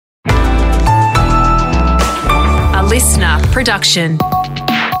listener production.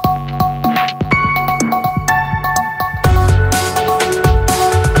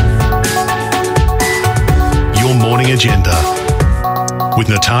 Your morning agenda with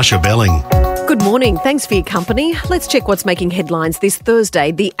Natasha Belling. Good morning. Thanks for your company. Let's check what's making headlines this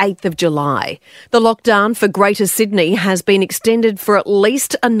Thursday, the 8th of July. The lockdown for Greater Sydney has been extended for at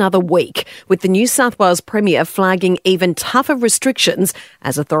least another week, with the New South Wales Premier flagging even tougher restrictions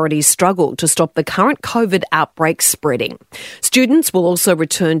as authorities struggle to stop the current COVID outbreak spreading. Students will also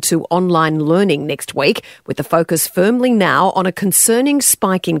return to online learning next week, with the focus firmly now on a concerning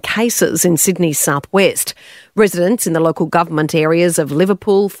spike in cases in Sydney's southwest. Residents in the local government areas of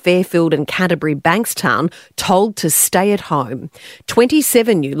Liverpool, Fairfield and Canterbury Bankstown told to stay at home.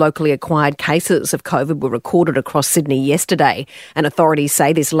 27 new locally acquired cases of COVID were recorded across Sydney yesterday, and authorities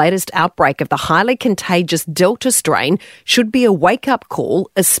say this latest outbreak of the highly contagious Delta strain should be a wake-up call,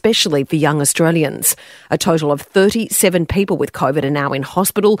 especially for young Australians. A total of 37 people with COVID are now in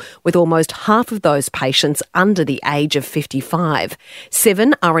hospital, with almost half of those patients under the age of 55.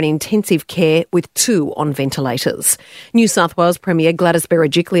 7 are in intensive care, with 2 on ventilators. New South Wales Premier Gladys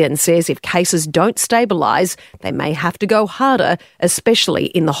Berejiklian says if cases don't stabilise, they may have to go harder, especially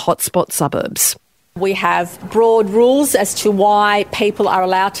in the hotspot suburbs. We have broad rules as to why people are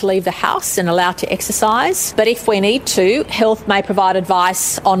allowed to leave the house and allowed to exercise. But if we need to, health may provide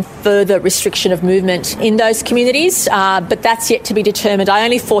advice on further restriction of movement in those communities. But that's yet to be determined. I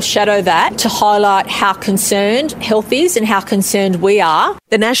only foreshadow that to highlight how concerned health is and how concerned we are.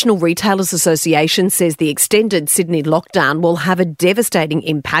 The National Retailers Association says the extended Sydney lockdown will have a devastating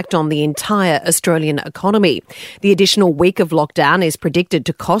impact on the entire Australian economy. The additional week of lockdown is predicted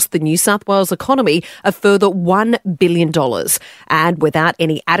to cost the New South Wales economy a further $1 billion. And without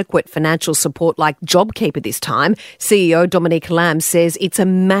any adequate financial support like JobKeeper this time, CEO Dominique Lam says it's a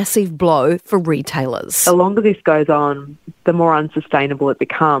massive blow for retailers. The longer this goes on, the more unsustainable it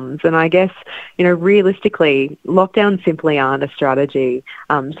becomes. And I guess, realistically, lockdowns simply aren't a strategy,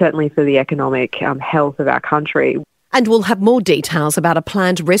 certainly for the economic health of our country. And we'll have more details about a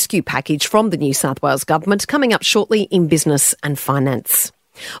planned rescue package from the New South Wales Government coming up shortly in Business and Finance.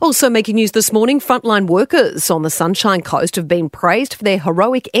 Also making news this morning, frontline workers on the Sunshine Coast have been praised for their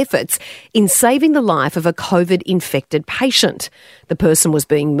heroic efforts in saving the life of a COVID-infected patient. The person was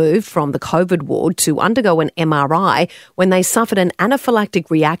being moved from the COVID ward to undergo an MRI when they suffered an anaphylactic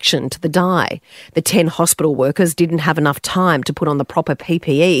reaction to the dye. The 10 hospital workers didn't have enough time to put on the proper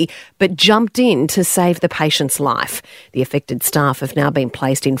PPE, but jumped in to save the patient's life. The affected staff have now been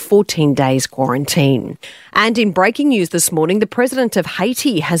placed in 14 days quarantine. And in breaking news this morning, the President of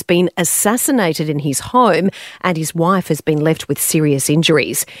Haiti has been assassinated in his home and his wife has been left with serious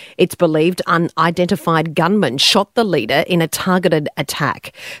injuries. It's believed unidentified gunmen shot the leader in a targeted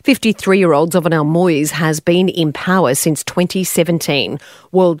attack. 53-year-old Jovenel Moïse has been in power since 2017.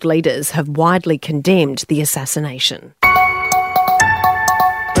 World leaders have widely condemned the assassination.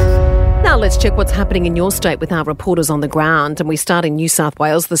 Now let's check what's happening in your state with our reporters on the ground. And we start in New South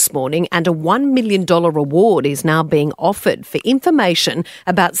Wales this morning, and a $1 million reward is now being offered for information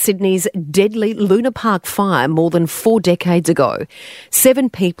about Sydney's deadly Luna Park fire more than 4 decades ago. 7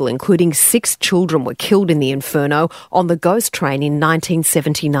 people, including 6 children, were killed in the inferno on the ghost train in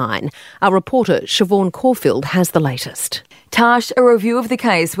 1979. Our reporter, Siobhan Caulfield, has the latest. Tash, a review of the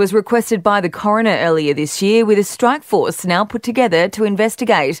case was requested by the coroner earlier this year, with a strike force now put together to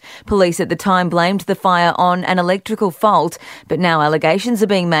investigate. Police at the time blamed the fire on an electrical fault, but now allegations are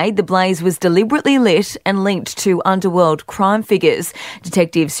being made the blaze was deliberately lit and linked to underworld crime figures.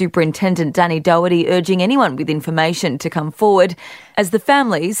 Detective Superintendent Danny Doherty urging anyone with information to come forward, as the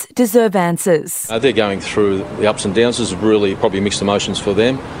families deserve answers. They're going through the ups and downs. This is really probably mixed emotions for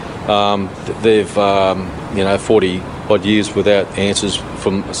them. They've 40 odd years without answers.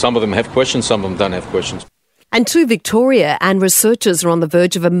 From some of them have questions, some of them don't have questions. And to Victoria, and researchers are on the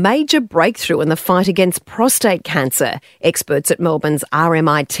verge of a major breakthrough in the fight against prostate cancer. Experts at Melbourne's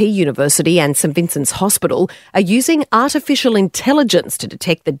RMIT University and St Vincent's Hospital are using artificial intelligence to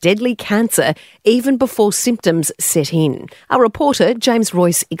detect the deadly cancer even before symptoms set in. Our reporter, James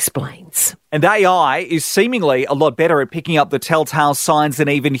Royce, explains. And AI is seemingly a lot better at picking up the telltale signs than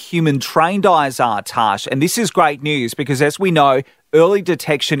even human-trained eyes are, Tash. And this is great news because, as we know, early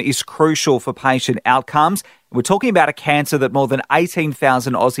detection is crucial for patient outcomes. We're talking about a cancer that more than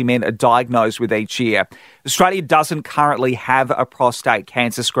 18,000 Aussie men are diagnosed with each year. Australia doesn't currently have a prostate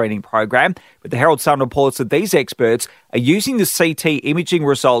cancer screening program, but the Herald Sun reports that these experts are using the CT imaging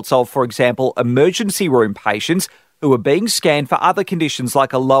results of, for example, emergency room patients who are being scanned for other conditions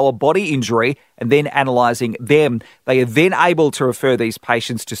like a lower body injury and then analysing them. They are then able to refer these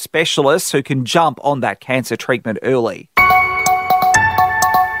patients to specialists who can jump on that cancer treatment early.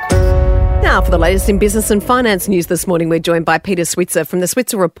 Now for the latest in business and finance news this morning, we're joined by Peter Switzer from the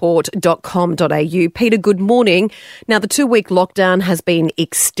switzerreport.com.au. Peter, good morning. Now, the 2-week lockdown has been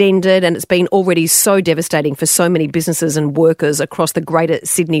extended and it's been already so devastating for so many businesses and workers across the Greater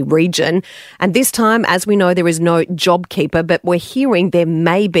Sydney region. And this time, as we know, there is no JobKeeper, but we're hearing there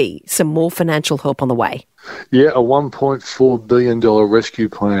may be some more financial help on the way. Yeah, a $1.4 billion rescue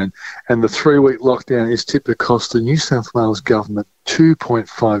plan, and the 3-week lockdown is tipped to cost the New South Wales government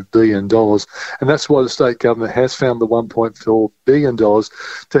 $2.5 billion, and that's why the state government has found the $1.4 billion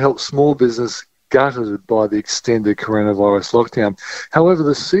to help small business gutted by the extended coronavirus lockdown. However,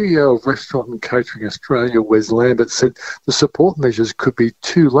 the CEO of Restaurant and Catering Australia, Wes Lambert, said the support measures could be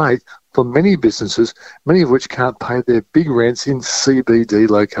too late for many businesses, many of which can't pay their big rents in CBD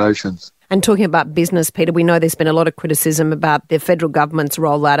locations. And talking about business, Peter, we know there's been a lot of criticism about the federal government's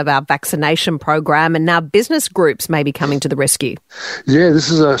rollout of our vaccination program, and now business groups may be coming to the rescue. Yeah, this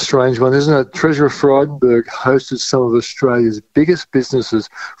is a strange one, isn't it? Treasurer Frydenberg hosted some of Australia's biggest businesses,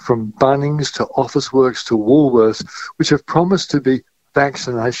 from Bunnings to Officeworks to Woolworths, which have promised to be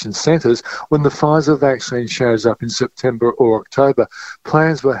vaccination centres when the Pfizer vaccine shows up in September or October.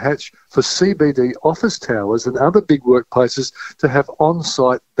 Plans were hatched for CBD office towers and other big workplaces to have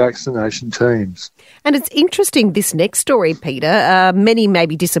on-site vaccination teams. And it's interesting, this next story, Peter. Many may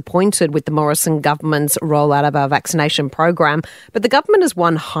be disappointed with the Morrison government's rollout of our vaccination program, but the government has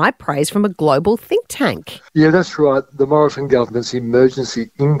won high praise from a global think tank. Yeah, that's right. The Morrison government's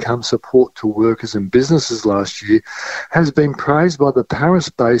emergency income support to workers and businesses last year has been praised by the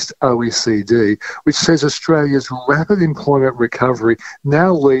Paris-based OECD, which says Australia's rapid employment recovery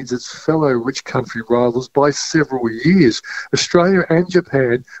now leads its fellow rich country rivals by several years. Australia and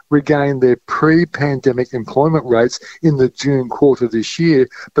Japan regained their pre-pandemic employment rates in the June quarter this year,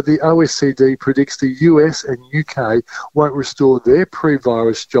 but the OECD predicts the US and UK won't restore their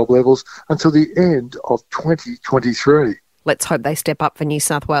pre-virus job levels until the end of 2023. Let's hope they step up for New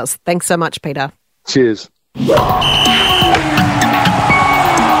South Wales. Thanks so much, Peter. Cheers.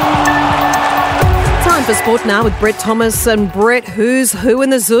 Time for sport now with Brett Thomas. And Brett, who's who in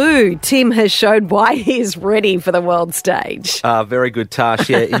the zoo? Tim has showed why he's ready for the world stage. Very good, Tash.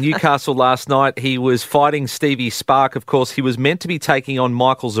 Yeah, in Newcastle last night, he was fighting Stevie Spark. Of course, he was meant to be taking on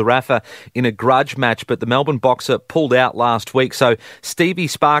Michael Zarafa in a grudge match, but the Melbourne boxer pulled out last week. So Stevie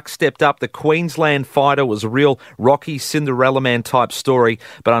Spark stepped up. The Queensland fighter was a real Rocky Cinderella Man type story,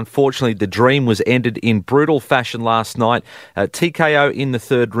 but unfortunately the dream was ended in brutal fashion last night. TKO in the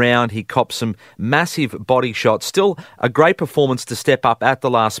third round. He copped some massive body shots. Still a great performance to step up at the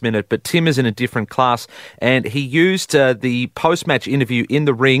last minute, but Tim is in a different class, and he used the post-match interview in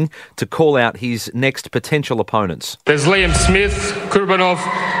the ring to call out his next potential opponents. There's Liam Smith, Kurbanov,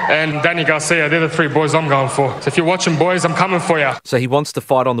 and Danny Garcia. They're the three boys I'm going for. So if you're watching, boys, I'm coming for you. So he wants to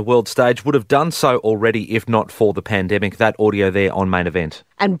fight on the world stage. Would have done so already if not for the pandemic. That audio there on Main Event.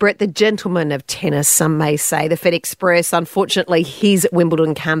 And Brett, the gentleman of tennis, some may say. The Fed Express, unfortunately, his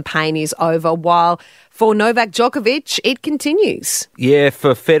Wimbledon campaign is over, while for Novak Djokovic, it continues. Yeah,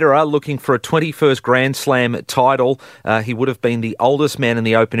 for Federer, looking for a 21st Grand Slam title. He would have been the oldest man in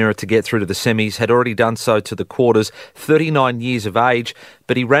the Open era to get through to the semis, had already done so to the quarters, 39 years of age,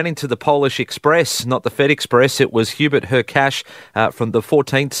 but he ran into the Polish Express, not the Fed Express. It was Hubert Hurkacz from the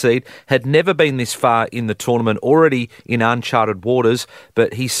 14th seed, had never been this far in the tournament, already in uncharted waters,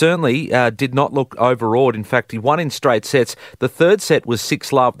 but he certainly did not look overawed. In fact, he won in straight sets. The third set was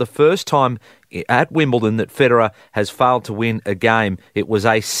 6-love, the first time at Wimbledon that Federer has failed to win a game. It was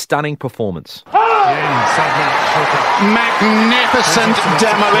a stunning performance. Magnificent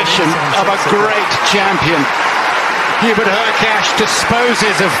demolition of a great champion. Hubert Hurkacz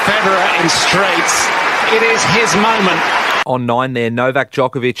disposes of Federer in straights. It is his moment. On 9 there, Novak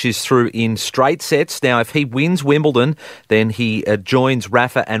Djokovic is through in straight sets. Now, if he wins Wimbledon, then he joins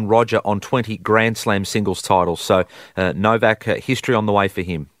Rafa and Roger on 20 Grand Slam singles titles. So Novak, history on the way for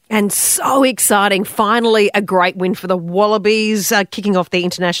him. And so exciting. Finally, a great win for the Wallabies, kicking off the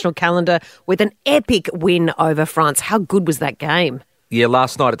international calendar with an epic win over France. How good was that game? Yeah,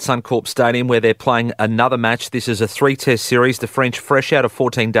 last night at Suncorp Stadium where they're playing another match. This is a 3-test series. The French fresh out of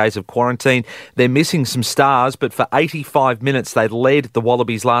 14 days of quarantine. They're missing some stars, but for 85 minutes they led the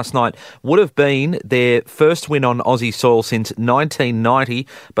Wallabies last night. Would have been their first win on Aussie soil since 1990,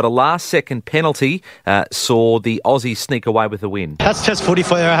 but a last-second penalty saw the Aussies sneak away with the win. That's test footy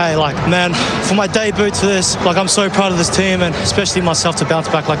for you, hey? Like, man, for my debut to this, like, I'm so proud of this team and especially myself to bounce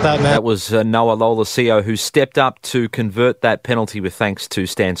back like that, man. That was Noah Lolesio who stepped up to convert that penalty with thanks to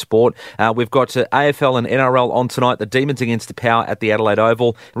Stan Sport. We've got AFL and NRL on tonight. The Demons against the Power at the Adelaide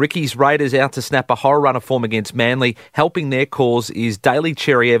Oval. Ricky's Raiders out to snap a horror run of form against Manly. Helping their cause is Daly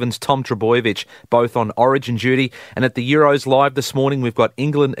Cherry Evans, Tom Trbojevic, both on Origin duty. And at the Euros live this morning, we've got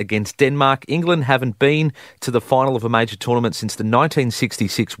England against Denmark. England haven't been to the final of a major tournament since the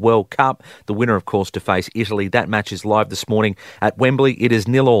 1966 World Cup. The winner, of course, to face Italy. That match is live this morning at Wembley. It is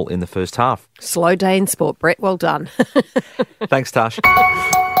 0-0 in the first half. Slow day in sport, Brett. Well done. Thanks, Tash.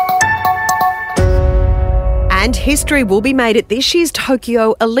 And history will be made at this year's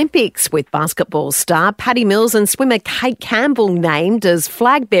Tokyo Olympics with basketball star Patty Mills and swimmer Kate Campbell named as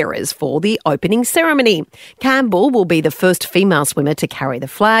flag bearers for the opening ceremony. Campbell will be the first female swimmer to carry the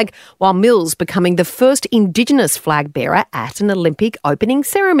flag, while Mills becoming the first Indigenous flag bearer at an Olympic opening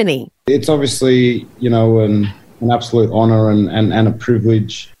ceremony. It's obviously, an absolute honour and a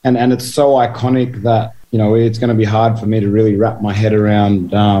privilege. And it's so iconic that, it's going to be hard for me to really wrap my head around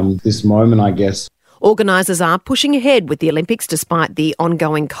this moment, I guess. Organisers are pushing ahead with the Olympics despite the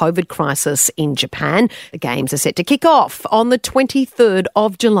ongoing COVID crisis in Japan. The Games are set to kick off on the 23rd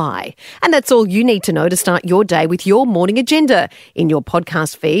of July. And that's all you need to know to start your day with your morning agenda in your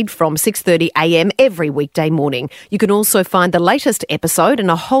podcast feed from 6:30am every weekday morning. You can also find the latest episode and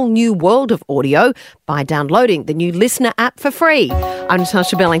a whole new world of audio by downloading the new Listener app for free. I'm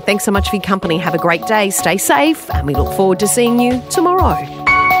Natasha Belling. Thanks so much for your company. Have a great day. Stay safe. And we look forward to seeing you tomorrow.